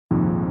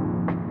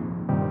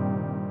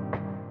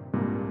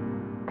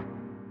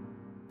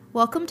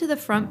Welcome to the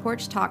Front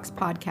Porch Talks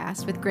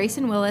podcast with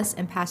Grayson Willis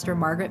and Pastor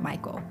Margaret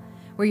Michael,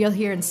 where you'll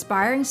hear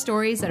inspiring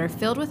stories that are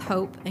filled with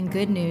hope and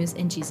good news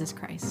in Jesus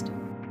Christ.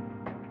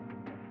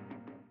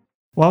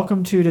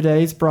 Welcome to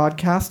today's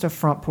broadcast of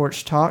Front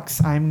Porch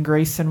Talks. I'm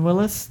Grayson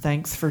Willis.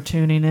 Thanks for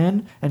tuning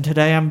in. And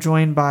today I'm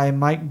joined by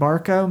Mike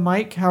Barco.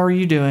 Mike, how are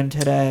you doing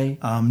today?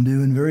 I'm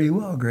doing very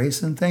well,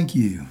 Grayson. Thank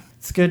you.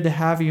 It's good to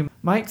have you.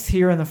 Mike's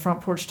here in the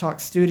Front Porch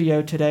Talks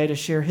studio today to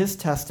share his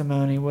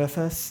testimony with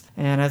us.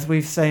 And as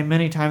we've said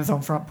many times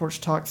on Front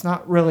Porch Talks,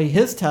 not really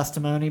his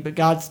testimony, but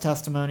God's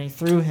testimony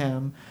through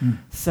him.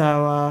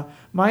 So,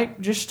 Mike,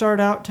 just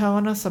start out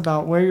telling us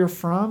about where you're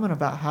from and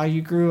about how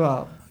you grew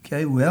up.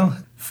 Okay,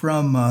 well,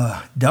 from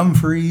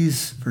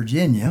Dumfries,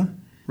 Virginia,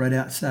 right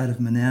outside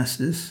of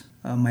Manassas.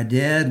 My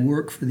dad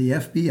worked for the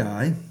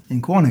FBI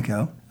in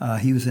Quantico.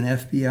 He was an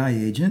FBI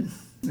agent.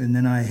 And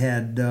then I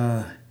had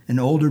an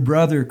older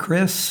brother,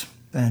 Chris,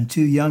 and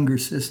two younger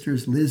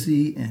sisters,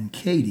 Lizzie and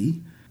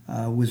Katie.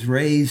 Was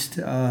raised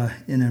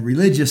in a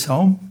religious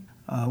home,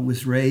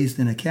 was raised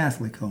in a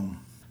Catholic home.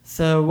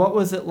 So what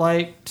was it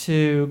like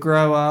to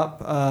grow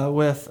up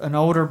with an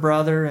older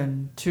brother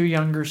and two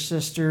younger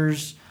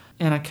sisters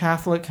in a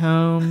Catholic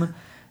home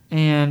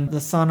and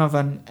the son of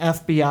an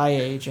FBI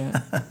agent?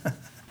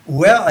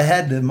 Well, I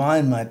had to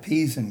mind my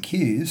P's and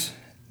Q's.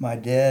 My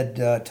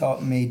dad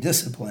taught me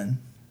discipline,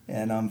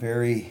 and I'm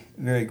very,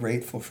 very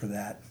grateful for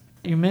that.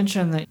 You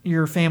mentioned that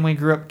your family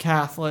grew up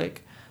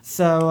Catholic.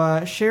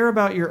 So share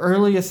about your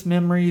earliest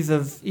memories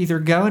of either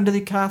going to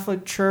the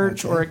Catholic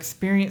Church or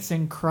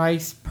experiencing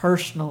Christ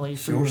personally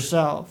for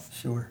yourself.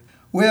 Sure.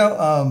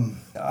 Well,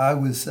 I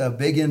was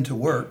big into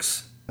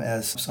works,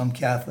 as some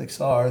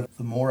Catholics are.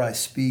 The more I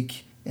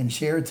speak and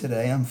share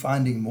today, I'm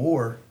finding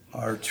more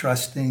are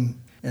trusting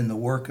in the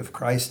work of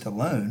Christ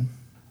alone.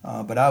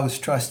 But I was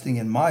trusting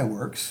in my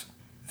works.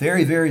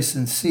 Very, very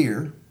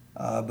sincere,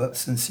 but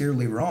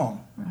sincerely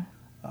wrong.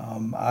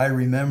 I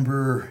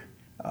remember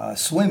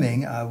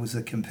swimming. I was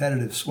a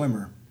competitive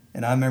swimmer,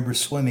 and I remember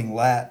swimming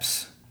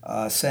laps,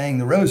 saying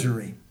the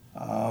rosary.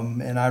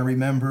 And I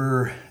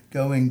remember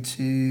going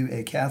to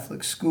a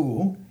Catholic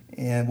school,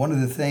 and one of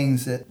the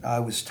things that I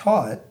was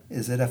taught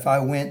is that if I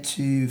went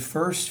to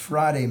First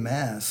Friday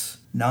Mass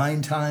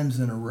 9 times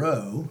in a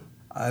row,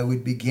 I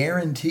would be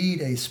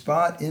guaranteed a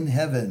spot in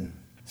heaven.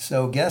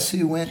 So guess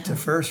who went to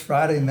First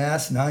Friday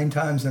Mass 9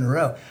 times in a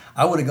row?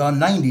 I would have gone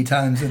 90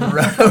 times in a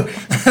row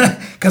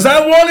because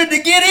I wanted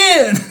to get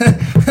in.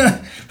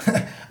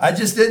 I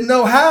just didn't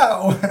know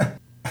how.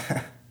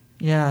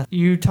 Yeah,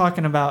 you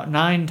talking about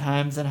 9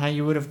 times and how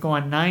you would have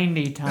gone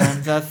 90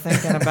 times. I was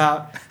thinking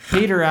about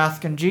Peter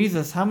asking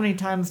Jesus, how many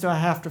times do I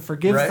have to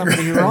forgive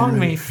somebody who wronged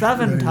me?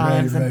 7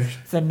 times. And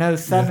said, no,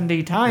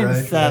 70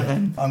 times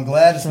 7. I'm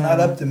glad it's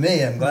not up to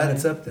me. I'm glad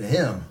it's up to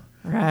him.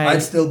 Right.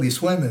 I'd still be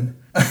swimming.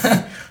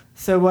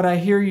 So what I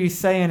hear you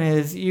saying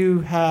is you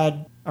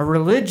had a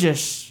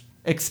religious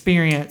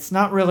experience,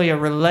 not really a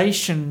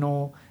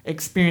relational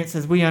experience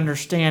as we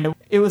understand it.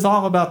 It was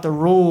all about the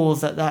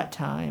rules at that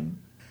time.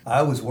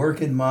 I was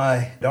working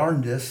my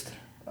darndest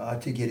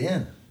to get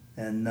in.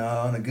 And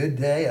on a good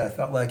day, I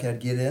felt like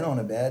I'd get in. On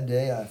a bad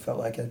day, I felt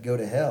like I'd go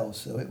to hell.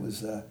 So it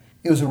was a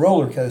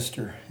roller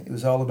coaster. It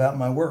was all about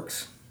my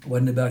works. It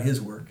wasn't about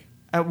his work.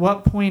 At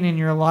what point in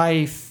your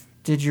life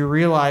did you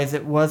realize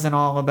it wasn't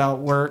all about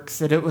works,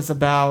 that it was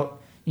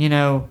about,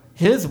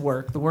 his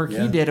work, the work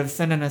he did of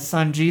sending his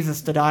son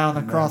Jesus to die on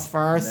the cross for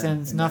our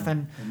sins,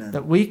 nothing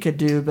that we could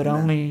do, but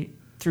only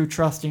through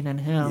trusting in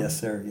him? Yes,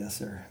 sir. Yes,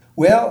 sir.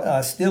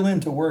 Well, still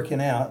into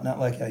working out, not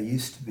like I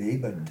used to be,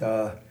 but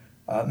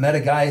met a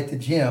guy at the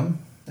gym.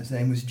 His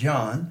name was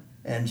John,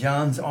 and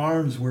John's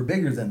arms were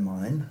bigger than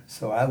mine,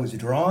 so I was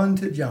drawn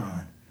to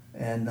John.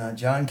 And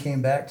John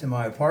came back to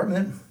my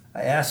apartment.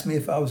 I asked me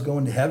if I was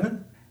going to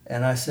heaven,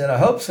 and I said, I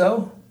hope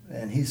so.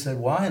 And he said,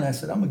 why? And I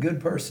said, I'm a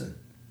good person.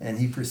 And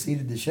he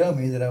proceeded to show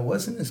me that I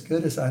wasn't as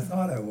good as I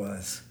thought I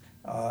was.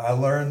 I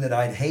learned that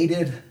I'd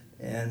hated,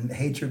 and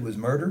hatred was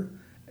murder,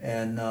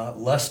 and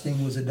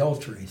lusting was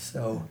adultery.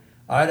 So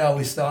I'd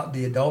always thought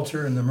the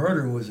adulterer and the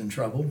murderer was in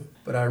trouble,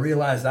 but I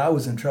realized I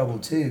was in trouble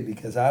too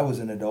because I was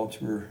an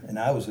adulterer and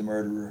I was a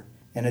murderer.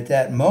 And at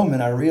that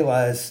moment, I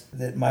realized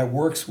that my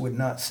works would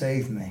not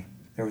save me.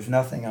 There was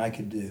nothing I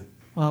could do.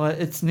 Well,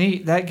 it's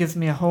neat. That gives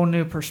me a whole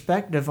new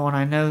perspective on,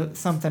 I know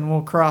something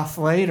we'll cross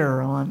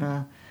later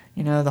on,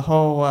 the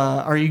whole,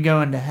 are you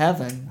going to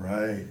heaven?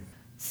 Right.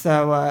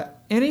 So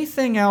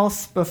anything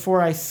else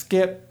before I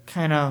skip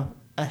kind of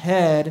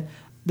ahead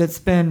that's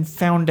been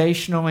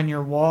foundational in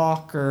your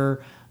walk,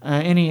 or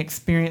any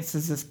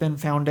experiences that's been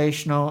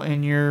foundational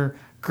in your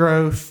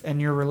growth and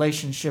your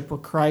relationship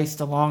with Christ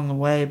along the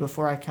way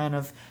before I kind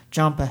of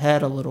jump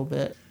ahead a little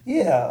bit?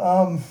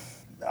 Yeah,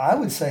 I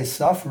would say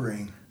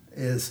suffering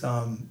has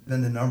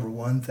been the number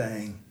one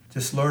thing.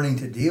 Just learning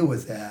to deal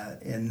with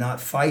that and not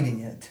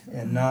fighting it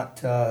and not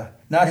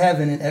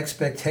having an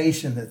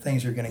expectation that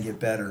things are going to get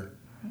better.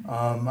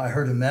 I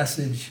heard a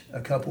message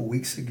a couple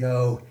weeks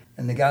ago,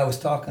 and the guy was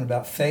talking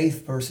about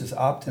faith versus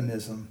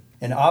optimism.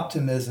 And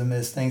optimism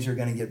is things are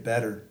going to get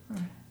better.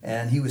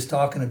 And he was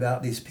talking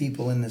about these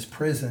people in this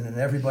prison, and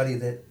everybody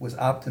that was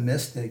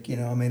optimistic,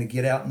 I'm going to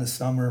get out in the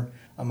summer,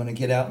 I'm going to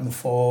get out in the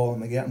fall, I'm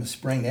going to get out in the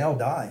spring, they all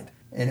died.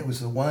 And it was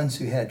the ones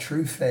who had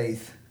true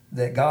faith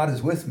that God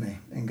is with me,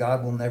 and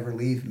God will never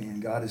leave me,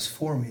 and God is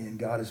for me, and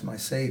God is my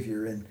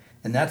Savior. And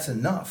that's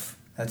enough.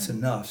 That's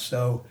enough.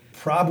 So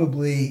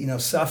probably,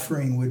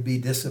 suffering would be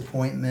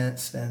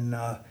disappointments, and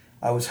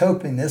I was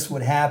hoping this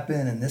would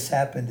happen, and this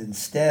happened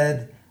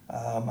instead.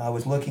 I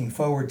was looking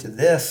forward to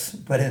this,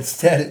 but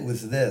instead it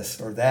was this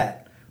or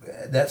that.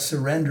 That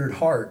surrendered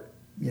heart,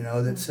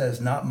 that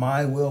says, not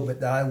my will, but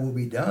thy will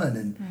be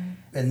done.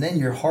 And then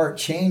your heart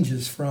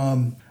changes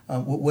from,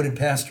 what did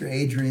Pastor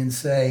Adrian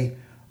say?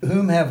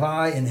 Whom have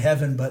I in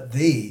heaven but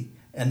thee?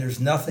 And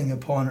there's nothing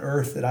upon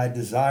earth that I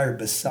desire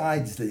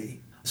besides thee.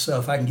 So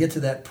if I can get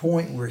to that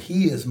point where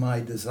he is my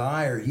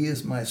desire, he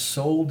is my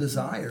sole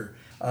desire,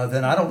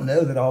 then I don't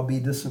know that I'll be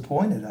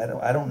disappointed.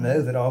 I don't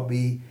know that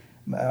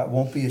I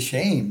won't be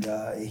ashamed.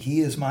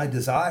 He is my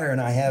desire, and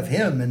I have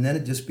him, and then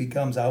it just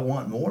becomes I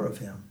want more of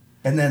him.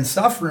 And then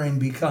suffering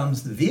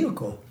becomes the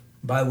vehicle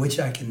by which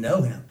I can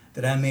know him,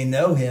 that I may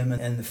know him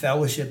and the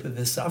fellowship of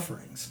his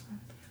sufferings.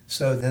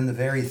 So then the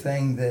very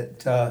thing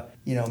that,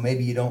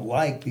 maybe you don't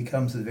like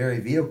becomes the very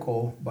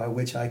vehicle by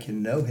which I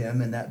can know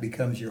him, and that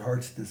becomes your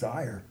heart's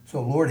desire.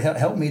 So Lord,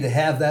 help me to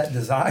have that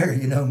desire,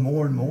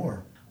 more and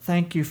more.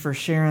 Thank you for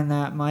sharing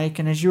that, Mike.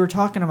 And as you were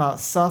talking about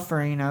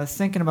suffering, I was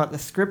thinking about the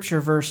scripture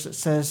verse that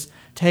says,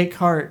 take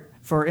heart,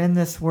 for in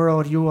this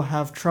world you will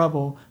have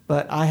trouble,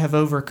 but I have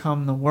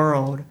overcome the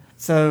world.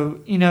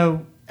 So,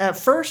 at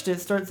first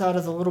it starts out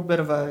as a little bit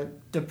of a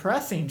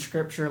depressing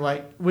scripture,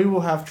 like we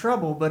will have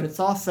trouble, but it's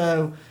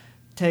also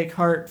take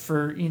heart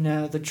for,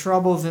 the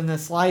troubles in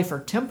this life are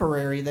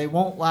temporary. They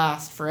won't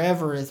last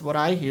forever is what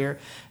I hear.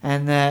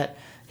 And that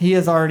he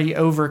has already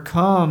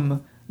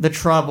overcome the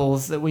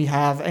troubles that we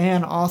have.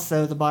 And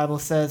also the Bible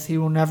says he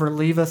will never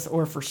leave us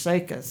or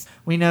forsake us.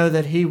 We know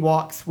that he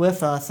walks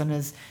with us and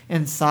is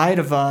inside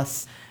of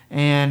us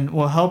and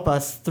will help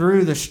us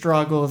through the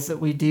struggles that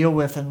we deal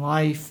with in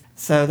life.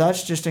 So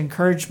that's just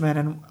encouragement.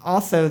 And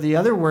also the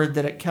other word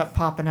that it kept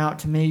popping out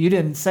to me, you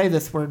didn't say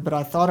this word, but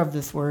I thought of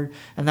this word,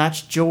 and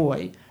that's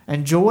joy.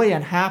 And joy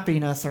and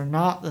happiness are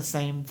not the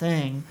same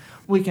thing.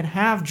 We can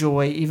have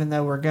joy even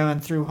though we're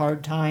going through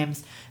hard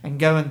times and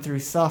going through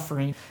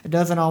suffering. It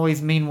doesn't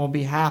always mean we'll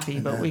be happy,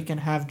 Amen. But we can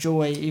have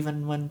joy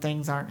even when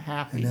things aren't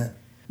happy. Amen.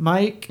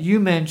 Mike, you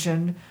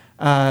mentioned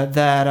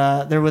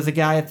that there was a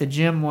guy at the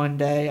gym one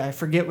day. I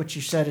forget what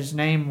you said his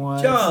name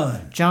was.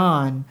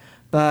 John.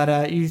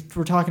 But you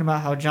were talking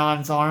about how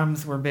John's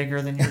arms were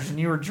bigger than yours, and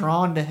you were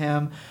drawn to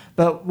him.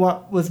 But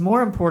what was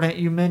more important,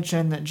 you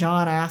mentioned that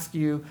John asked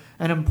you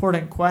an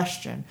important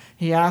question.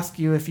 He asked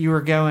you if you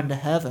were going to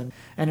heaven.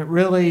 And it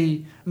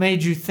really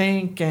made you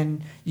think,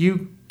 and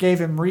you gave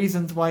him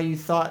reasons why you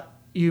thought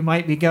you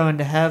might be going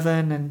to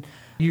heaven. And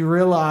you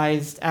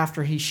realized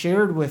after he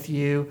shared with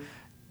you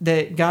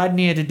that God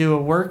needed to do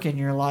a work in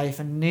your life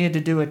and needed to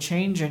do a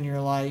change in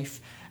your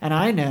life. And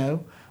I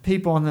know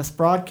people on this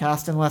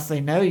broadcast, unless they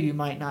know you,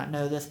 might not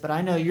know this, but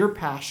I know you're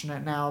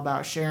passionate now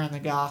about sharing the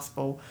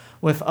gospel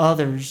with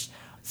others.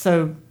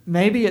 So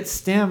maybe it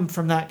stemmed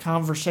from that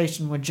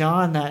conversation with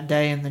John that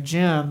day in the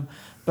gym,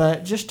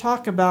 but just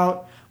talk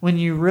about when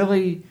you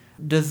really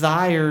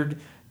desired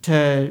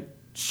to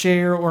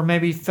share or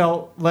maybe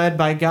felt led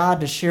by God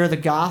to share the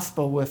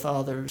gospel with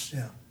others.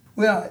 Yeah.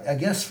 Well, I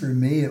guess for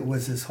me it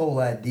was this whole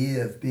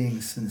idea of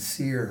being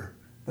sincere,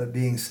 but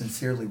being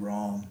sincerely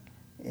wrong.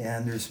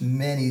 And there's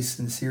many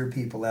sincere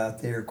people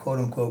out there, quote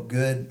unquote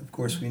good. Of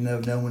course, we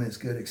know no one is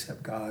good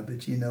except God,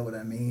 but you know what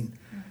I mean.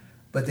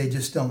 But they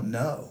just don't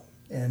know.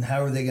 And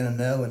how are they going to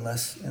know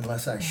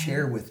unless I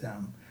share with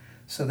them?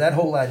 So that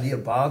whole idea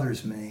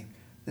bothers me,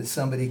 that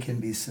somebody can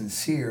be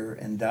sincere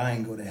and die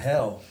and go to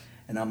hell.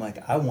 And I'm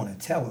like, I want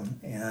to tell them.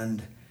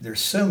 And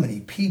there's so many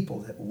people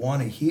that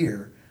want to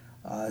hear.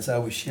 As I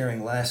was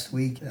sharing last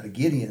week at a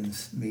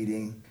Gideon's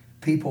meeting,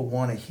 people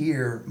want to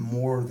hear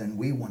more than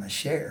we want to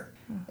share.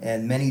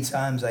 And many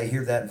times I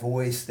hear that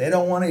voice, they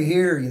don't want to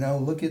hear,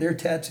 look at their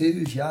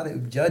tattoos, yada,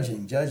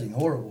 judging,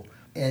 horrible.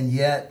 And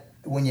yet,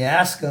 when you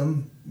ask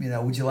them,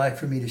 would you like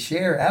for me to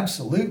share?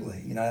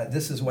 Absolutely.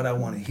 This is what I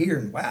want to hear,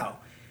 and wow.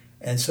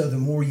 And so the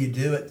more you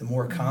do it, the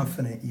more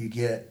confident you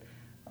get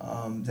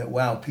that,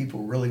 wow,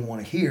 people really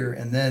want to hear.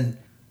 And then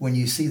when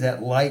you see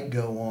that light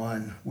go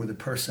on where the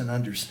person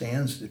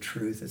understands the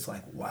truth, it's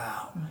like,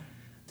 wow,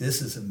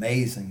 this is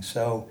amazing.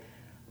 So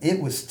it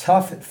was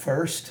tough at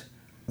first.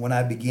 When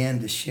I began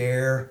to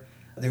share,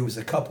 there was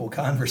a couple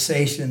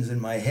conversations in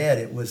my head.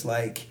 It was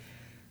like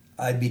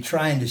I'd be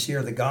trying to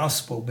share the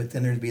gospel, but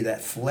then there'd be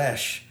that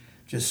flesh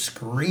just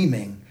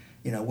screaming,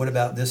 what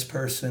about this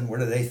person? What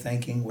are they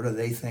thinking? What are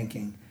they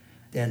thinking?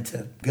 And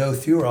to go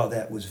through all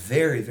that was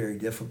very, very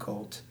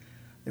difficult.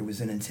 There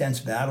was an intense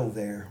battle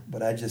there,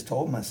 but I just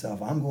told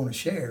myself, I'm going to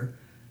share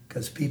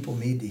because people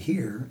need to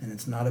hear, and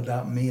it's not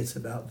about me, it's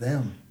about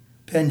them.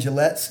 Penn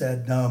Jillette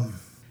said,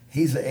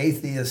 he's an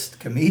atheist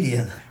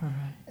comedian.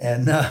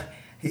 And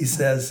he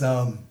says,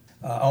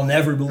 I'll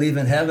never believe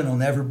in heaven. I'll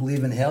never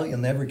believe in hell. You'll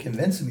never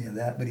convince me of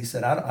that. But he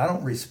said, I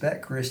don't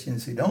respect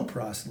Christians who don't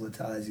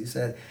proselytize. He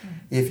said,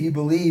 if you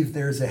believe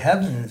there's a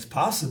heaven and it's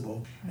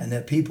possible and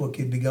that people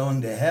could be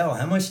going to hell,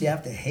 how much do you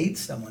have to hate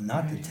someone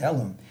not to tell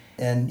them?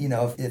 And,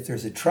 if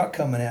there's a truck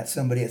coming at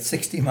somebody at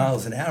 60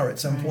 miles an hour, at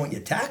some point you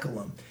tackle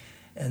them.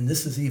 And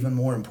this is even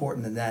more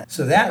important than that.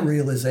 So that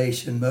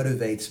realization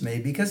motivates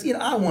me because,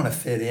 I want to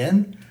fit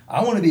in.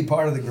 I want to be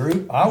part of the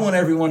group. I want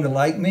everyone to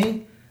like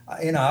me.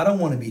 I don't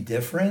want to be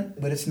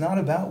different, but it's not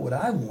about what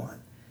I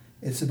want.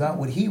 It's about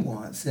what he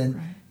wants.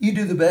 And you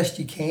do the best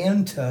you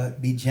can to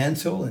be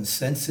gentle and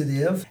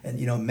sensitive. And,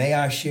 may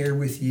I share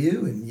with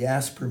you? And you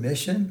ask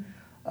permission.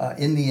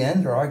 In the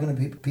end, there are going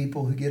to be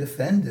people who get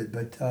offended,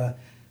 but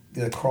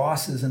the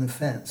cross is an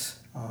offense.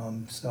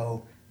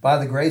 So by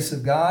the grace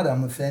of God,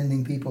 I'm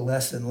offending people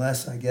less and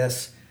less, I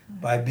guess,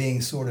 by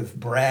being sort of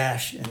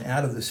brash and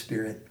out of the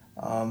Spirit.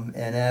 And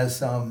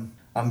as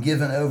I'm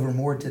given over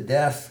more to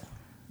death,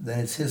 then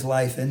it's his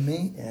life in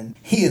me, and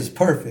he is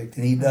perfect,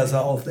 and he does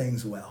all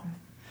things well.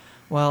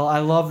 Well, I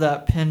love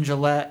that Penn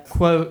Jillette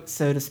quote,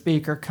 so to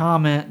speak, or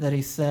comment that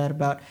he said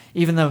about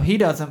even though he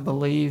doesn't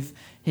believe,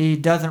 he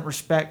doesn't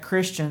respect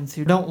Christians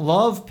who don't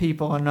love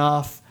people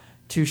enough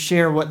to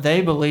share what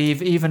they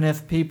believe, even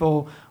if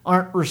people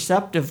aren't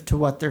receptive to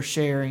what they're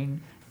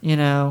sharing.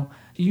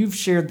 You've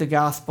shared the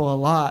gospel a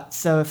lot,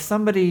 so if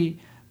somebody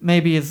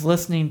maybe is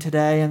listening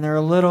today and they're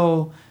a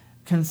little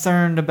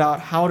concerned about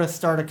how to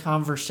start a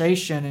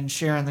conversation and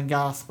sharing the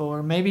gospel,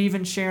 or maybe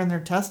even sharing their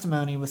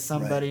testimony with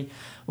somebody,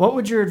 what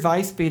would your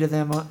advice be to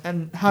them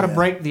and how to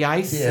break the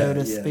ice, so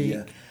to speak?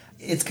 Yeah.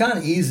 It's kind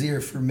of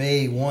easier for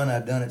me. One,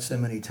 I've done it so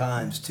many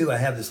times. Two, I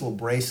have this little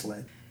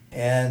bracelet,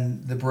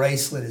 and the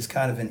bracelet is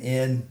kind of an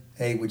in.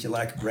 Hey, would you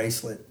like a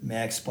bracelet?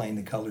 May I explain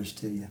the colors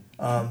to you?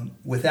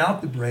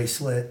 Without the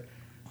bracelet,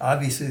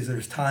 obviously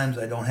there's times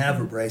I don't have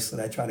a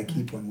bracelet. I try to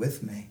keep one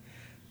with me.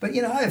 But,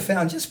 I have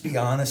found, just be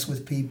honest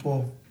with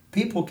people.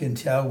 People can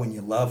tell when you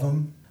love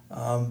them.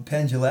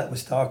 Penn Jillette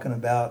was talking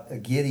about a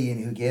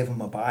Gideon who gave him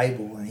a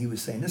Bible, and he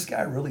was saying, this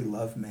guy really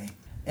loved me.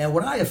 And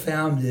what I have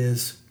found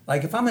is,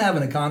 like if I'm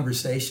having a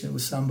conversation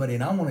with somebody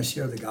and I want to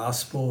share the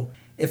gospel,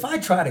 if I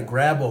try to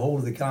grab a hold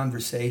of the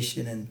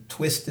conversation and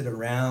twist it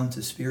around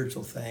to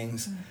spiritual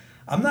things,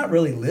 I'm not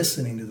really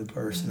listening to the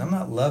person. I'm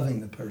not loving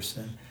the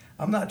person.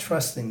 I'm not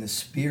trusting the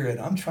Spirit.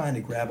 I'm trying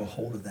to grab a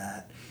hold of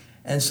that.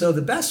 And so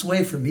the best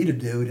way for me to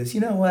do it is,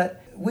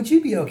 would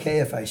you be okay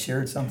if I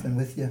shared something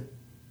with you?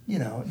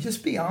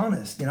 Just be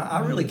honest. I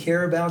really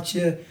care about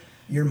you.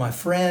 You're my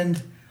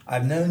friend.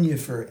 I've known you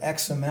for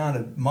X amount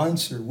of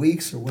months or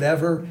weeks or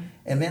whatever.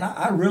 And man,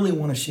 I really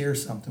want to share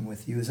something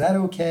with you. Is that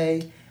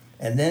okay?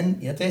 And then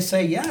if they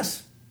say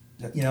yes,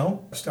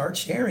 start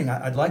sharing.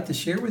 I'd like to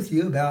share with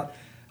you about,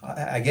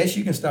 I guess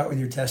you can start with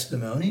your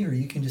testimony, or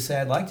you can just say,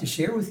 I'd like to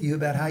share with you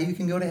about how you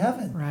can go to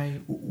heaven.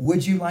 Right.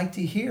 Would you like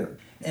to hear?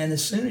 And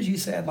as soon as you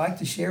say, I'd like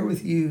to share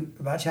with you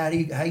about how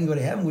you can go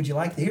to heaven, would you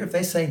like to hear? If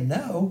they say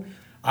no,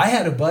 I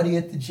had a buddy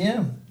at the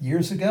gym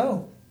years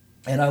ago,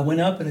 and I went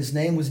up and his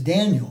name was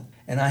Daniel,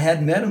 and I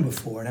hadn't met him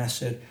before, and I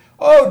said,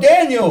 oh,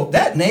 Daniel,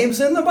 that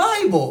name's in the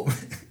Bible.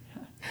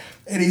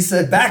 And he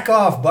said, back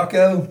off,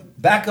 bucko,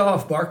 back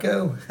off,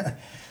 Barco.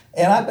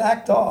 And I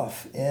backed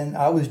off, and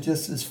I was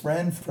just his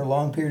friend for a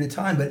long period of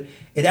time, but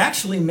it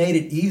actually made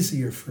it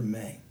easier for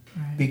me.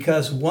 Right.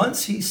 Because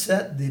once he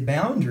set the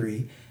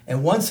boundary,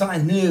 and once I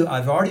knew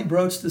I've already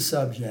broached the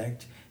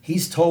subject,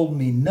 he's told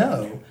me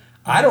no,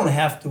 I don't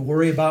have to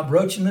worry about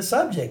broaching the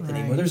subject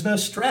anymore. There's no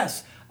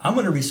stress. I'm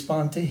going to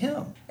respond to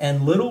him.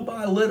 And little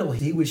by little,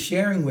 he was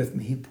sharing with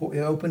me. He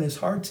opened his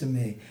heart to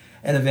me.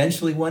 And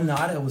eventually one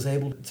night I was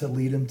able to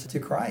lead him to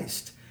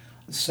Christ.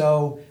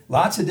 So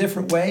lots of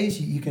different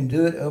ways. You can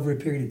do it over a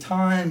period of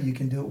time. You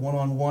can do it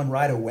one-on-one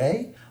right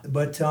away.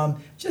 But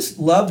just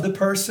love the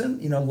person.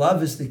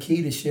 Love is the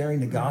key to sharing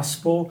the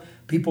gospel.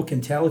 People can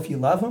tell if you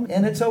love them.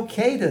 And it's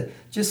okay to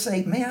just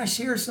say, may I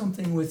share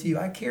something with you?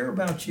 I care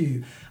about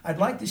you. I'd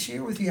like to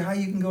share with you how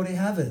you can go to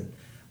heaven.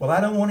 Well, I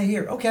don't want to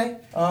hear. Okay,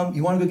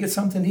 you want to go get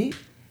something to eat?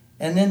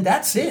 And then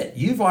that's it.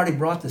 You've already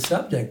brought the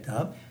subject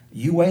up.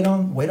 You wait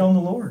on the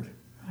Lord.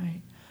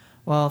 Right.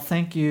 Well,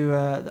 thank you.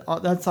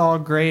 That's all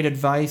great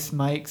advice,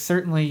 Mike.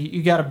 Certainly,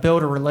 you got to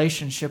build a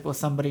relationship with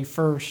somebody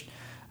first.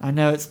 I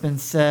know it's been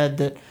said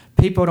that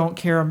people don't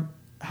care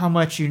how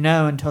much you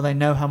know until they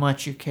know how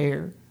much you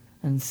care.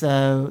 And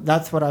so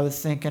that's what I was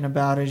thinking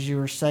about as you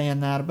were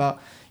saying that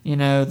about,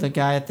 the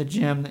guy at the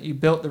gym that you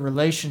built the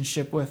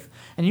relationship with.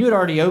 And you had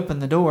already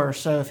opened the door.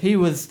 So if he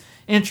was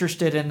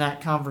interested in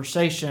that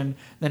conversation,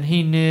 then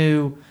he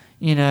knew,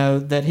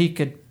 that he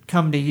could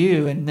come to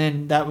you, and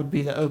then that would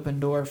be the open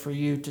door for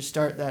you to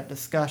start that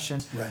discussion.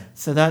 Right.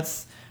 So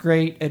that's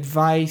great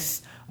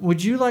advice.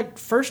 Would you like,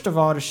 first of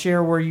all, to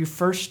share where you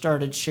first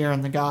started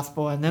sharing the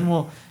gospel, and then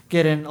we'll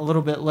get in a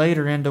little bit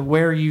later into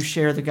where you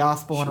share the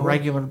gospel on a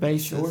regular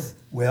basis? Sure.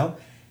 Well,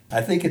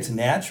 I think it's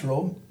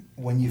natural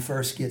when you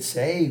first get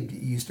saved,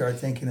 you start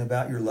thinking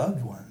about your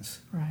loved ones,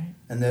 right,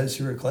 and those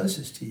who are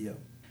closest to you.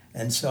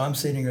 And so I'm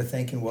sitting here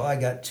thinking, well, I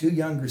got 2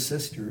 younger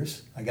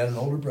sisters. I got an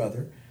older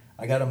brother.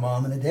 I got a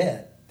mom and a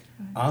dad.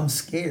 I'm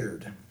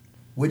scared.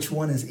 Which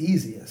one is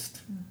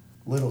easiest?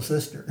 Little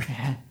sister.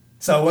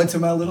 So I went to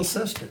my little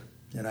sister,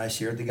 and I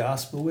shared the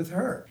gospel with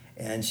her.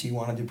 And she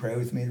wanted to pray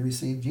with me to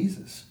receive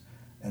Jesus.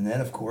 And then,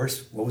 of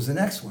course, what was the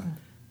next one?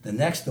 The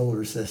next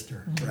older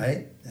sister,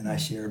 right? And I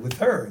shared with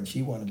her, and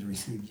she wanted to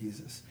receive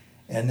Jesus.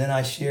 And then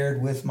I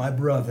shared with my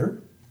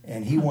brother,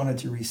 and he wanted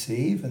to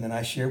receive. And then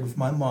I shared with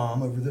my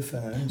mom over the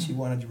phone, and she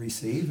wanted to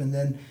receive. And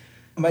then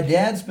my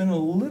dad's been a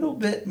little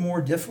bit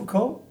more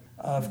difficult.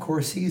 Of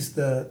course, he's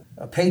the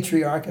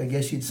patriarch, I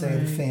guess you'd say,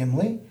 of the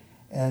family.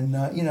 And,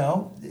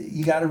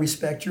 you got to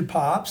respect your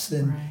pops.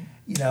 And,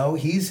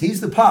 he's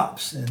the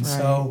pops. And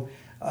so,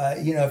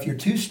 if you're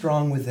too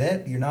strong with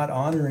it, you're not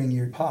honoring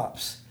your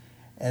pops.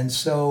 And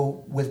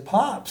so with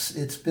pops,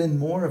 it's been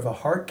more of a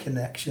heart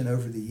connection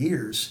over the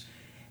years.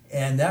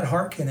 And that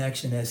heart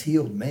connection has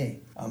healed me.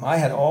 I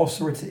had all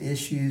sorts of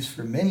issues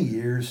for many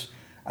years.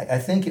 I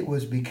think it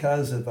was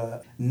because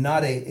of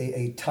not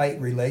a tight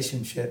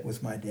relationship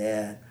with my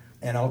dad.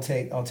 And I'll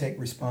take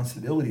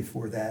responsibility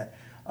for that.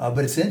 But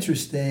it's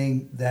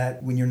interesting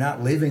that when you're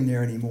not living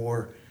there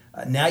anymore,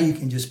 now you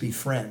can just be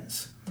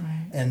friends.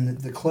 Right. And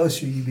the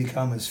closer you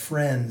become as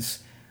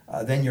friends,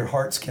 then your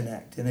hearts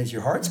connect. And as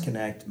your hearts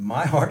connect,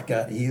 my heart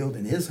got healed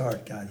and his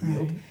heart got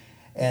healed. Right.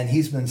 And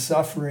he's been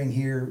suffering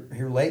here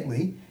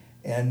lately.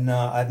 And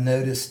I've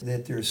noticed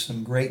that there's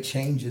some great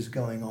changes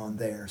going on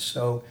there.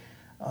 So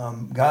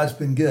God's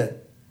been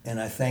good. And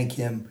I thank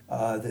him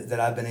that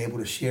I've been able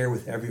to share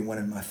with everyone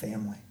in my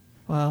family.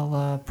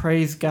 Well,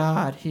 praise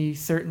God. He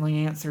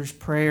certainly answers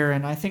prayer.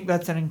 And I think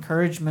that's an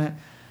encouragement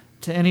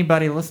to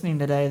anybody listening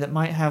today that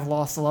might have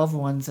lost loved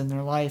ones in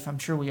their life. I'm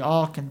sure we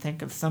all can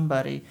think of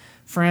somebody,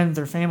 friends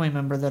or family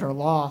member that are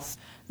lost,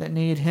 that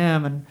need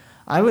him. And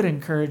I would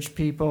encourage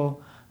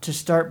people to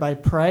start by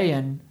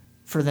praying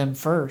for them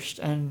first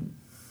and,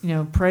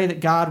 pray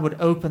that God would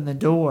open the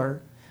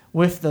door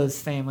with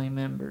those family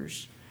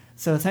members.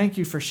 So thank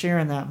you for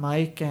sharing that,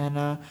 Mike.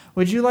 And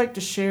would you like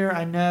to share,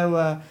 I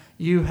know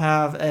you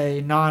have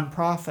a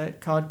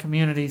nonprofit called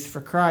Communities for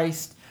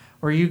Christ,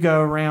 where you go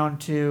around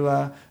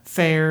to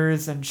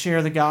fairs and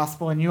share the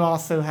gospel, and you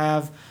also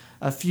have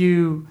a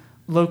few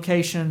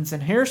locations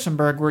in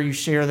Harrisonburg where you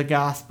share the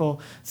gospel.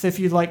 So if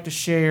you'd like to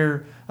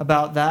share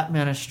about that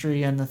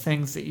ministry and the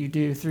things that you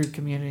do through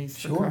Communities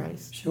for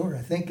Christ. Sure.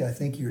 I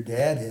think your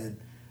dad had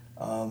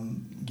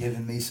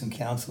given me some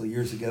counsel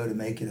years ago to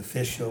make it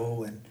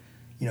official and,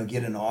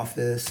 get an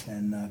office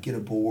and get a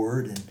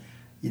board and,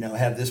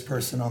 have this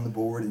person on the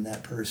board and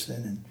that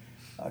person.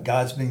 And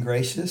God's been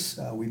gracious.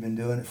 We've been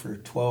doing it for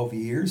 12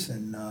 years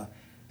and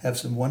have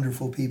some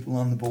wonderful people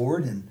on the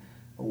board and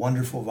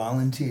wonderful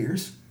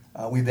volunteers.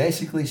 We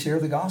basically share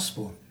the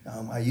gospel.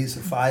 I use a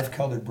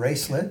 5-colored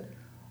bracelet,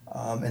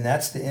 and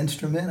that's the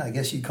instrument. I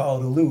guess you'd call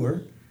it a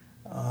lure.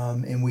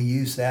 And we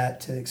use that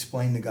to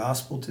explain the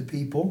gospel to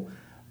people.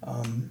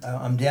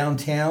 I'm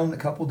downtown a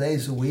couple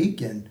days a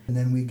week, and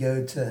then we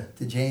go to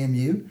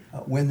JMU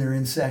when they're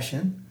in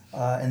session.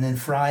 And then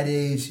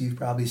Fridays, you've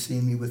probably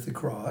seen me with the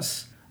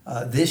cross.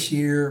 This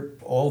year,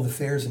 all the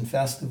fairs and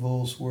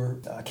festivals were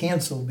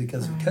canceled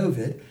because of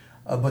COVID,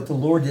 but the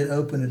Lord did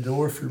open a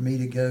door for me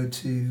to go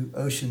to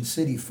Ocean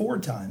City 4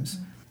 times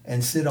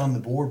and sit on the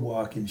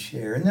boardwalk and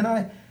share. And then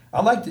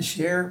I like to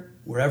share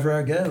wherever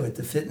I go, at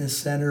the fitness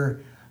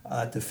center,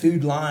 at the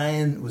Food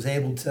Lion. Was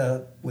able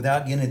to,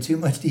 without getting into too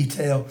much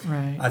detail,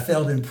 I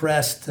felt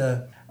impressed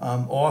to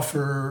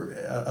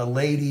offer a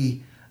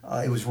lady,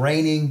 it was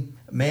raining,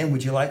 "Man,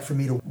 would you like for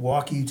me to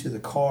walk you to the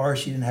car?"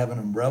 She didn't have an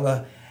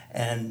umbrella.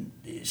 And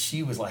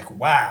she was like,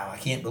 "Wow, I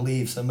can't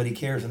believe somebody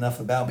cares enough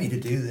about me to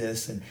do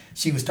this." And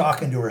she was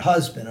talking to her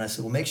husband. And I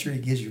said, "Well, make sure he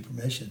gives you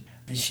permission."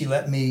 And she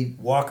let me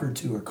walk her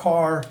to her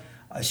car.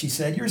 She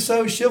said, "You're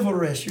so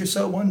chivalrous. You're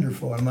so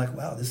wonderful." And I'm like,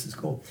 "Wow, this is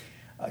cool."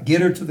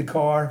 Get her to the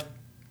car.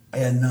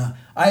 And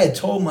I had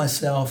told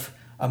myself,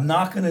 I'm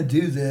not going to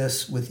do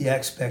this with the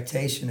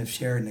expectation of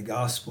sharing the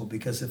gospel,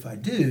 because if I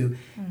do,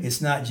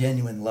 it's not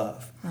genuine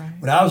love. Right.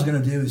 What I was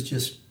going to do is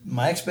just,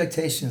 my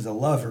expectation is to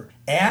love her.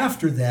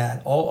 After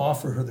that, I'll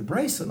offer her the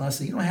bracelet. And I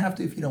said, "You don't have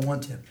to if you don't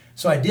want to."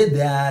 So I did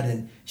that,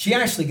 and she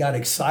actually got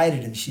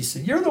excited, and she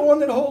said, "You're the one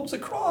that holds the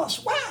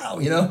cross. Wow,"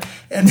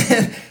 And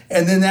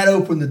then that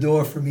opened the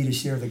door for me to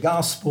share the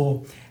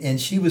gospel. And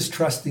she was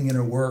trusting in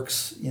her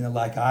works,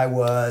 like I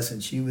was,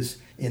 and she was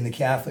in the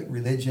Catholic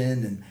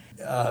religion,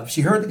 and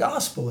she heard the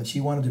gospel, and she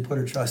wanted to put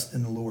her trust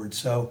in the Lord.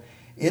 So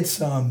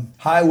it's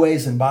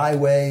highways and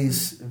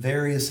byways,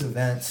 various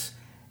events,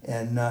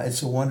 and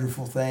it's a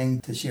wonderful thing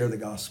to share the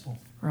gospel.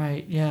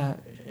 Right, yeah.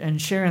 And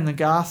sharing the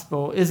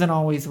gospel isn't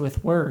always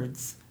with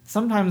words.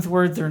 Sometimes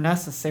words are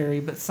necessary,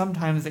 but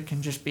sometimes it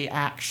can just be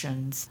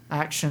actions.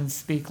 Actions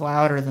speak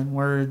louder than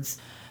words.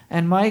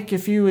 And Mike,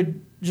 if you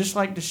would just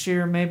like to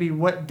share maybe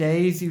what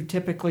days you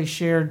typically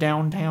share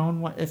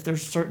downtown, if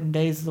there's certain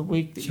days of the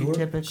week that you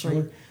typically...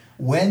 Sure.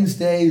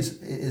 Wednesdays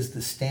is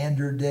the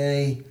standard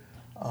day,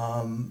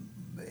 and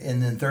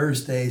then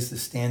Thursdays the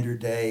standard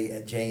day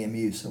at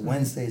JMU. So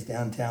Wednesdays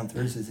downtown,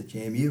 Thursdays at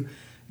JMU.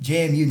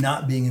 JMU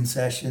not being in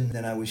session,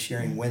 then I was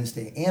sharing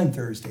Wednesday and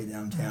Thursday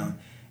downtown.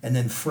 And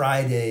then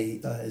Friday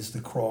is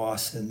the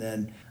cross. And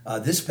then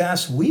this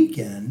past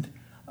weekend,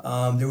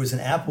 there was an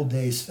Apple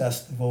Days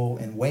Festival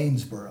in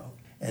Waynesboro.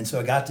 And so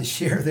I got to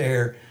share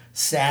there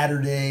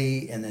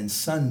Saturday and then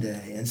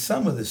Sunday. And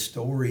some of the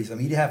stories, I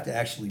mean, you'd have to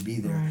actually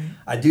be there. Right.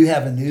 I do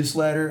have a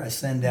newsletter I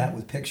send out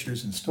with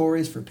pictures and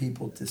stories for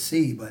people to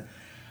see. But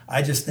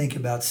I just think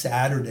about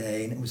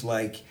Saturday, and it was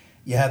like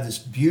you have this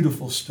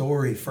beautiful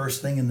story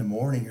first thing in the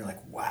morning. You're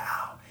like,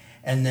 wow.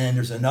 And then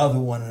there's another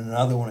one and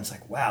another one. It's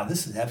like, wow,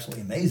 this is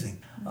absolutely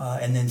amazing.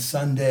 And then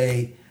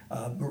Sunday,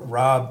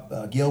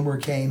 Rob Gilmer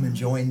came and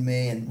joined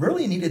me and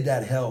really needed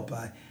that help.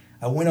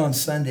 I went on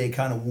Sunday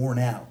kind of worn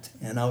out,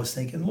 and I was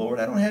thinking, Lord,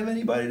 I don't have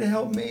anybody to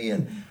help me.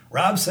 And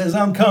Rob says,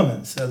 I'm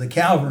coming. So the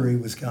Calvary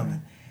was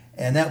coming.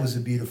 And that was a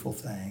beautiful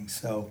thing.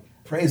 So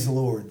praise the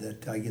Lord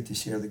that I get to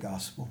share the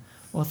gospel.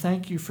 Well,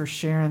 thank you for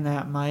sharing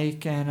that,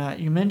 Mike. And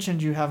you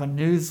mentioned you have a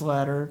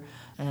newsletter,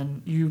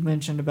 and you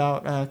mentioned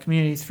about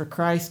Communities for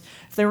Christ.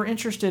 If they were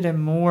interested in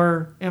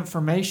more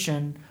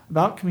information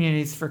about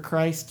Communities for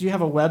Christ, do you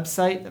have a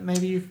website that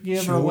maybe you could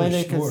give, or a way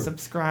they could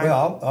subscribe?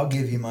 Well, I'll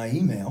give you my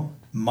email,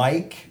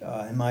 Mike,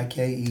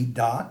 M-I-K-E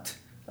dot,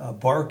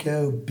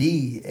 Barco,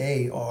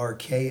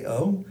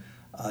 B-A-R-K-O.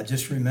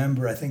 Just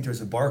remember, I think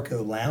there's a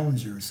Barco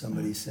lounger,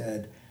 somebody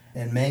said,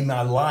 and may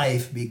my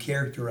life be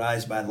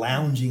characterized by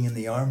lounging in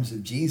the arms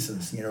of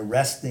Jesus,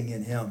 resting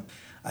in him.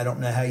 I don't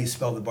know how you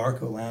spell the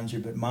Barco lounger,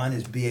 but mine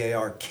is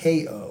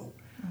B-A-R-K-O.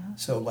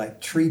 So like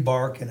tree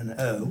bark and an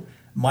O.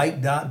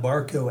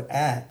 Mike.Barco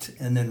at,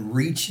 and then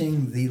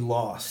reaching the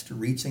lost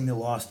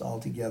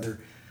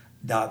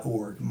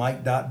altogether.org.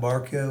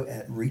 Mike.Barco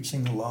at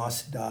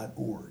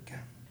reachingthelost.org.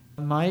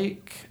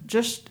 Mike,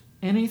 just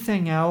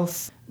anything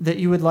else that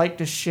you would like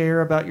to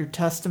share about your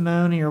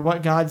testimony or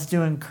what God's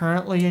doing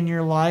currently in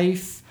your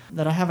life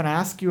that I haven't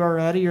asked you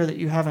already or that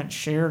you haven't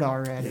shared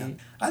already? Yeah.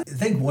 I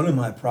think one of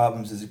my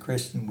problems as a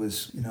Christian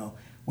was,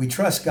 we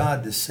trust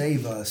God to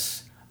save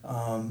us,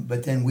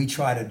 but then we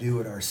try to do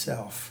it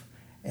ourselves.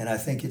 And I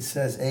think it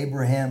says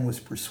Abraham was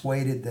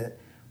persuaded that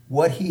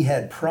what he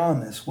had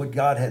promised, what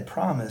God had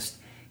promised,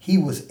 he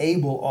was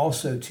able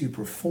also to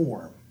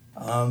perform.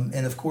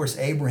 And of course,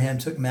 Abraham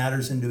took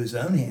matters into his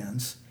own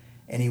hands,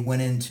 and he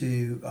went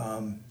into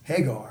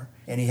Hagar,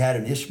 and he had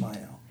an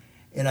Ishmael.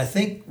 And I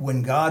think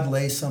when God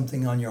lays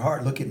something on your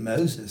heart, look at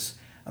Moses.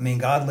 I mean,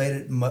 God laid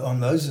it on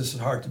Moses'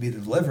 heart to be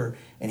the deliverer,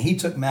 and he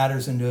took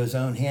matters into his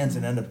own hands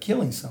and ended up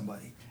killing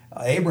somebody.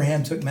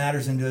 Abraham took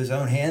matters into his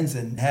own hands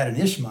and had an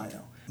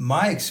Ishmael.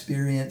 My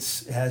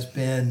experience has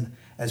been,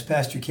 as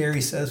Pastor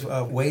Carey says,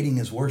 waiting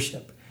is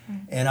worship.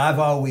 And I've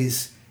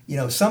always,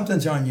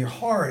 something's on your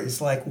heart.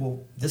 It's like,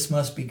 well, this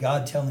must be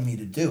God telling me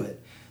to do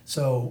it.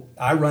 So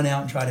I run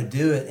out and try to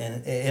do it,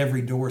 and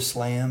every door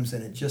slams,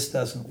 and it just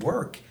doesn't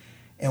work.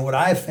 And what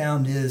I've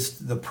found is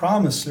the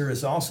promiser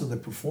is also the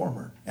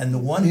performer. And the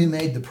one who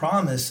made the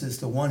promise is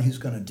the one who's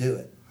going to do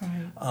it.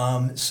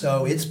 Right.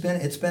 So it's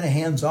been a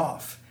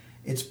hands-off.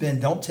 It's been,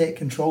 don't take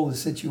control of the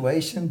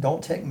situation.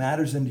 Don't take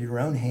matters into your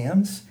own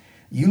hands.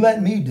 You let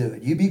me do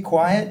it. You be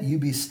quiet. You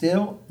be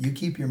still. You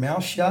keep your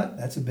mouth shut.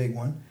 That's a big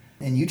one.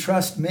 And you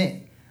trust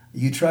me.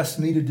 You trust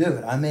me to do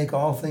it. I make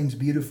all things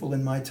beautiful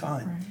in my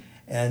time. Right.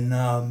 And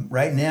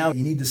right now,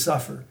 you need to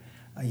suffer.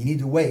 You need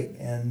to wait.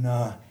 And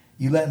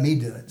you let me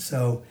do it.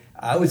 So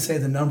I would say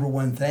the number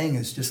one thing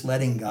is just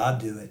letting God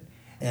do it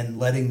and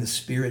letting the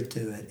Spirit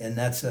do it. And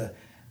that's a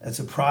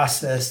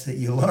process that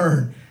you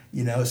learn.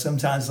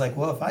 Sometimes like,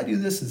 well, if I do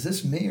this, is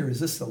this me or is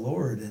this the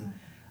Lord? And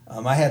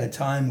I had a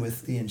time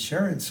with the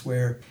insurance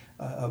where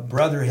a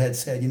brother had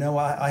said,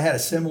 I had a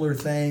similar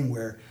thing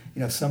where,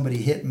 somebody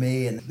hit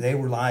me and they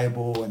were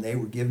liable and they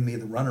were giving me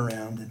the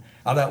runaround. And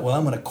I thought, well,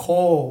 I'm going to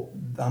call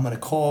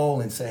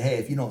and say, hey,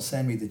 if you don't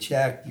send me the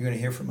check, you're going to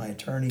hear from my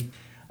attorney.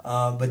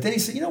 But then he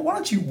said, why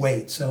don't you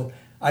wait? So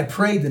I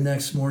prayed the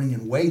next morning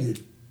and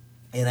waited.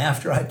 And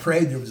after I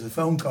prayed, there was a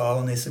phone call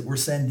and they said, we're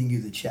sending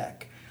you the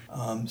check.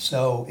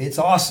 So it's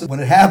awesome when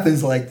it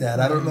happens like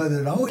that. I don't know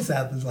that it always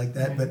happens like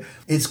that, but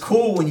it's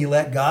cool when you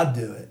let God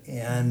do it.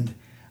 And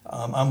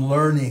I'm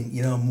learning,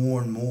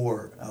 more and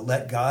more.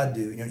 Let God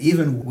do it.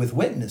 Even with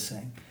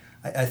witnessing.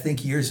 I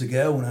think years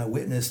ago when I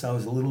witnessed, I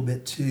was a little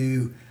bit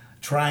too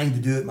trying to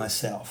do it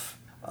myself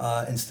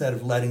instead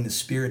of letting the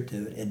Spirit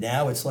do it. And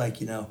now it's like,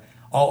 I'll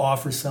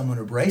offer someone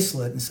a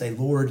bracelet and say,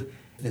 Lord,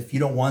 if you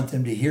don't want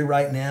them to hear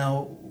right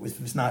now, if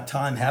it's not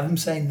time, have them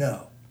say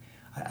no.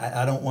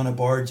 I don't want to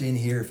barge in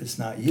here if it's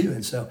not you.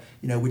 And so,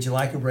 would you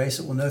like a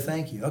bracelet? Well, no,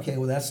 thank you. Okay,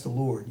 well, that's the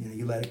Lord.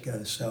 You let it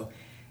go. So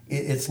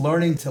it's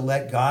learning to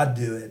let God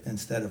do it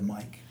instead of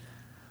Mike.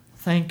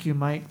 Thank you,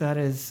 Mike. That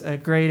is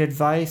great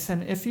advice.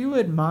 And if you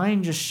would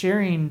mind just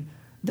sharing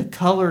the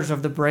colors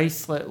of the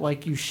bracelet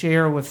like you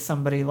share with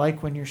somebody,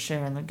 like when you're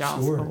sharing the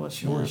gospel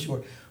with them.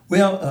 Sure.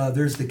 Well,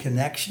 there's the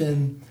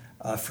connection.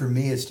 For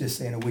me, it's just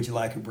saying, would you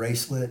like a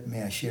bracelet?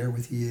 May I share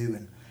with you?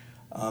 And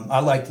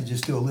I like to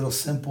just do a little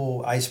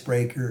simple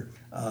icebreaker.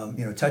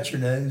 Touch your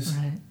nose.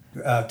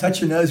 Right.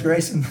 Touch your nose,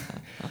 Grayson.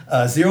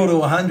 0 to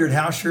 100,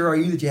 how sure are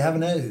you that you have a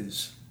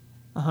nose?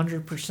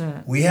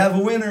 100%. We have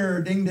a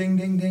winner. Ding, ding,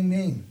 ding, ding,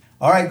 ding.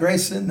 All right,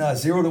 Grayson,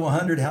 0 to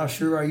 100, how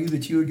sure are you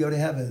that you would go to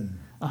heaven?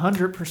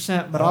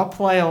 100%, but I'll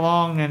play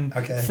along and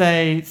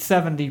say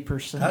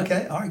 70%.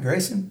 Okay, all right,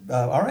 Grayson.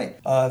 All right,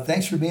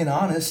 thanks for being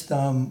honest.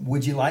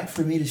 Would you like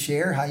for me to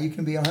share how you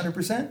can be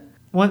 100%?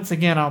 Once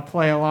again, I'll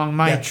play along.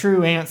 My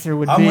true answer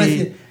would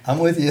be... I'm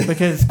with you.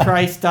 Because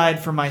Christ died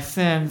for my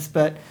sins,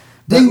 but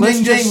ding,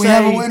 ding, ding, we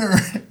have a winner.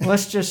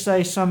 Let's just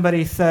say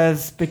somebody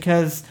says,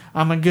 because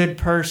I'm a good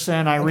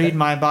person, I read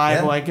my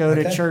Bible, I go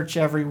to church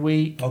every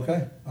week.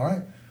 Okay, all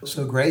right.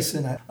 So,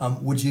 Grayson,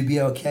 would you be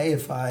okay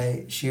if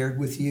I shared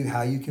with you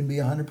how you can be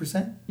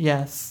 100%?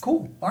 Yes.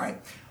 Cool. All right.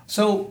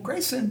 So,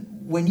 Grayson,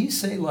 when you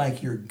say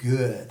like you're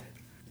good,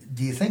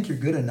 do you think you're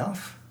good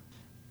enough?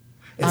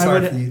 It's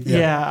hard for you.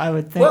 Yeah, I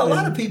would think. Well, a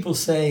lot of people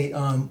say,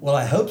 well,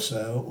 I hope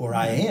so, or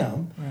I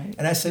am. Right.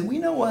 And I say, well,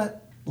 you know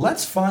what?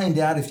 Let's find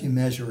out if you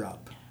measure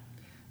up.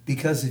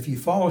 Because if you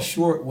fall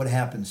short, what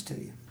happens to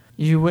you?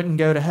 You wouldn't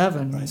go to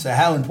heaven. Right. So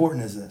how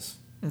important is this?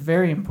 It's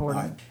very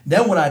important. Right.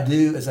 Then what I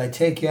do is I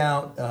take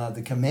out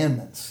the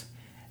commandments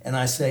and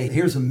I say,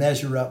 here's a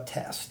measure up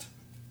test.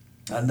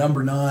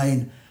 Number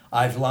 9,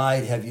 I've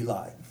lied. Have you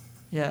lied?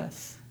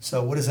 Yes.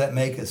 So what does that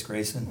make us,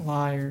 Grayson?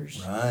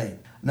 Liars. Right.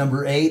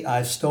 Number 8,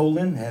 I've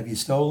stolen. Have you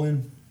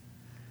stolen?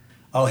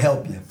 I'll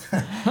help you.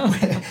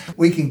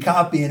 We can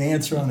copy an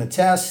answer on a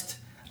test.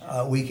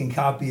 We can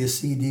copy a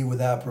CD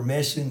without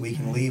permission. We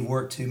can leave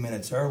work 2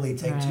 minutes early,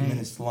 take 2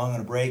 minutes too long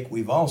on a break.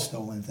 We've all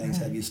stolen things.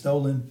 Have you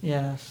stolen?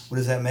 Yes. What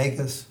does that make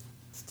us?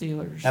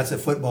 Steelers. That's a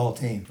football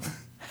team.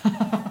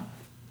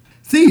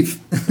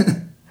 Thief.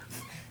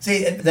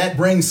 See, that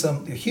brings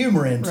some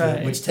humor into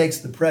it, which takes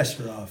the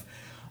pressure off.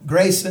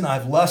 Grayson,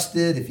 I've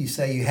lusted. If you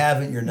say you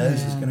haven't, your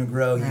nose is going to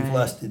grow. You've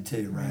lusted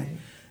too, right?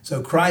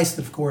 So Christ,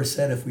 of course,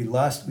 said if we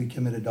lust, we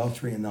commit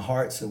adultery in the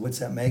heart. So what's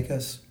that make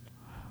us?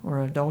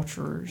 We're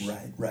adulterers.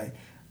 Right.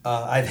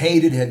 I've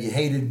hated. Have you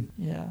hated?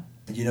 Yeah.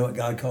 And you know what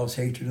God calls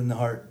hatred in the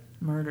heart?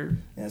 Murder.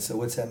 Yeah, so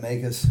what's that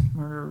make us?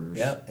 Murderers.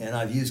 Yep, and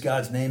I've used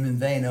God's name in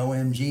vain,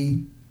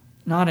 OMG.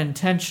 Not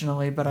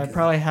intentionally, but I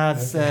probably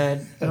have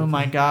said, oh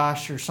my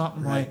gosh, or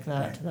something like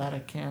that to that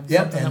account.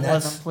 Yep, something that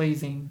wasn't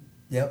pleasing.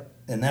 Yep,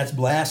 and that's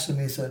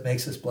blasphemy, so it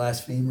makes us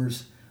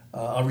blasphemers.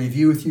 I'll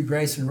review with you,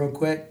 Grayson, real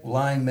quick.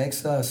 Lying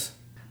makes us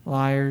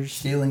liars.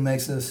 Stealing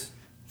makes us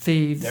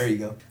thieves. There you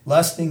go.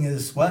 Lusting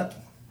is what?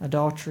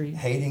 Adultery.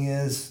 Hating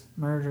is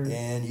murder.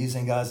 And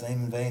using God's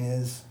name in vain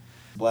is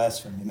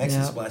blasphemy. It makes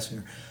us a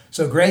blasphemer.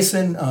 So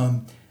Grayson,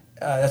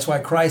 that's why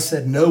Christ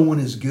said no one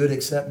is good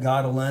except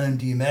God alone.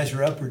 Do you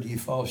measure up or do you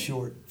fall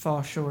short?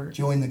 Fall short.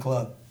 Join the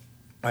club.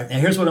 All right, now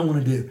here's what I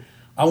want to do.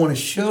 I want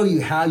to show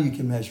you how you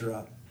can measure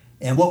up.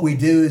 And what we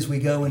do is we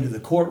go into the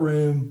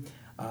courtroom.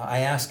 I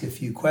ask a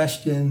few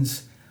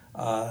questions,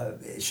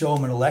 show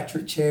them an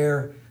electric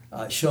chair,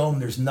 show them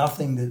there's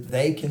nothing that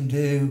they can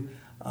do.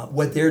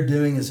 What they're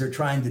doing is they're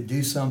trying to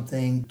do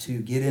something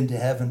to get into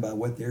heaven by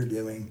what they're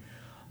doing.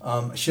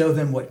 Show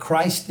them what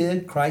Christ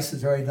did. Christ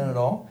has already done it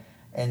all.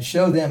 And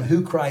show them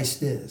who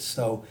Christ is.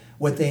 So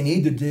what they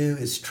need to do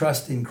is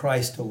trust in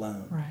Christ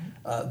alone.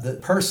 Right. The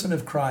person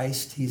of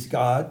Christ, he's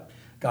God,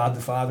 God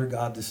the Father,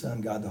 God the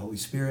Son, God the Holy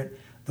Spirit.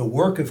 The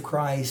work of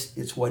Christ,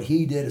 it's what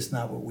he did, it's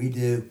not what we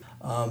do.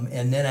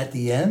 And then at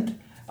the end,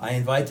 I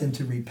invite them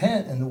to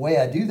repent. And the way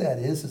I do that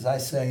is I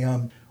say,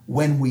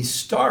 when we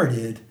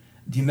started,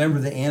 do you remember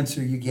the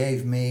answer you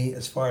gave me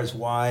as far as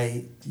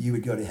why you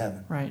would go to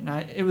heaven? Right. Now,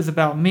 it was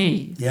about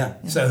me. Yeah.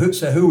 So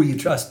who were you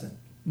trusting?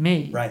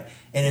 Me. Right.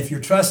 And if you're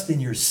trusting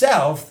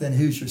yourself, then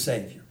who's your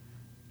Savior?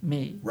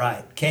 Me.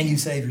 Right. Can you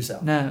save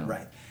yourself? No.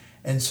 Right.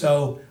 And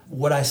so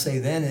what I say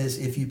then is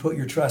if you put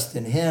your trust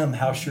in him,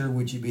 how sure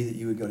would you be that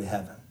you would go to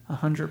heaven?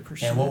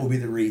 100%. And what would be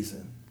the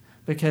reason?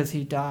 Because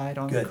he died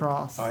on Good. the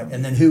cross. All right.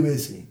 And then who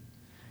is he?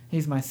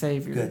 He's my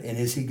Savior. Good. And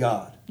is he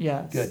God?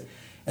 Yes. Good.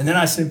 And then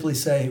I simply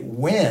say,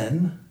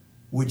 when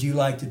would you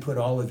like to put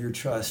all of your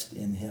trust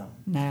in him?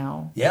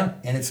 Now. Yeah,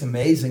 and it's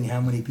amazing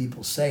how many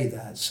people say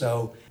that.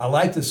 So I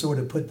like to sort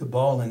of put the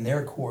ball in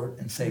their court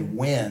and say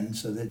when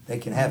so that they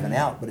can have an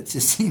out, but it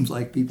just seems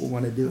like people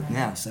want to do it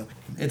now. So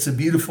it's a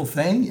beautiful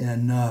thing,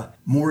 and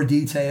more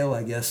detail,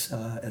 I guess,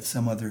 at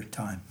some other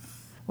time.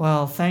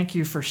 Well, thank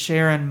you for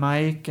sharing,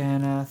 Mike,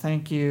 and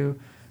thank you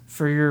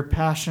for your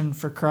passion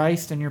for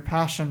Christ and your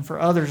passion for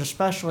others,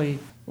 especially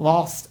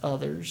lost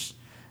others.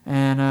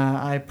 And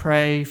I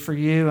pray for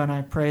you, and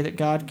I pray that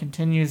God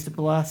continues to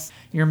bless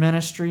your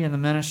ministry and the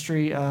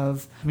ministry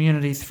of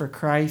Communities for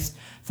Christ.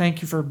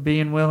 Thank you for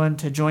being willing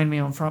to join me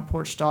on Front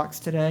Porch Talks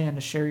today and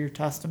to share your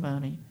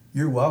testimony.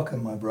 You're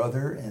welcome, my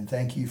brother, and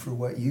thank you for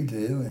what you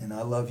do, and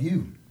I love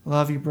you.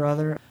 Love you,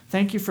 brother.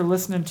 Thank you for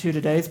listening to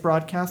today's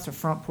broadcast of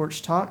Front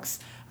Porch Talks.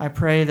 I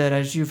pray that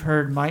as you've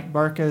heard Mike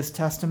Barco's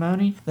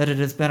testimony, that it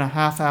has been a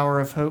half hour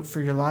of hope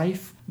for your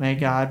life. May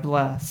God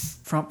bless.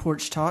 Front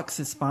Porch Talks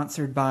is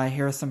sponsored by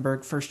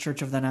Harrisonburg First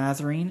Church of the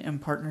Nazarene in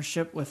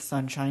partnership with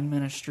Sunshine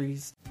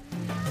Ministries.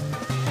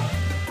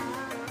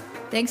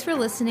 Thanks for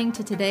listening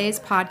to today's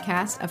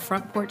podcast of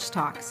Front Porch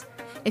Talks.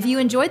 If you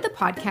enjoyed the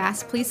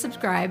podcast, please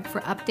subscribe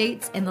for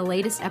updates and the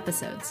latest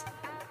episodes.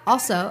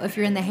 Also, if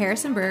you're in the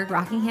Harrisonburg,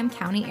 Rockingham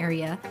County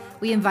area,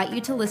 we invite you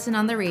to listen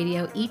on the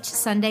radio each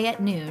Sunday at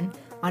noon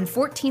on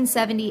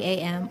 1470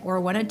 AM or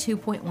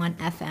 102.1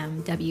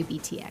 FM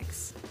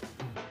WBTX.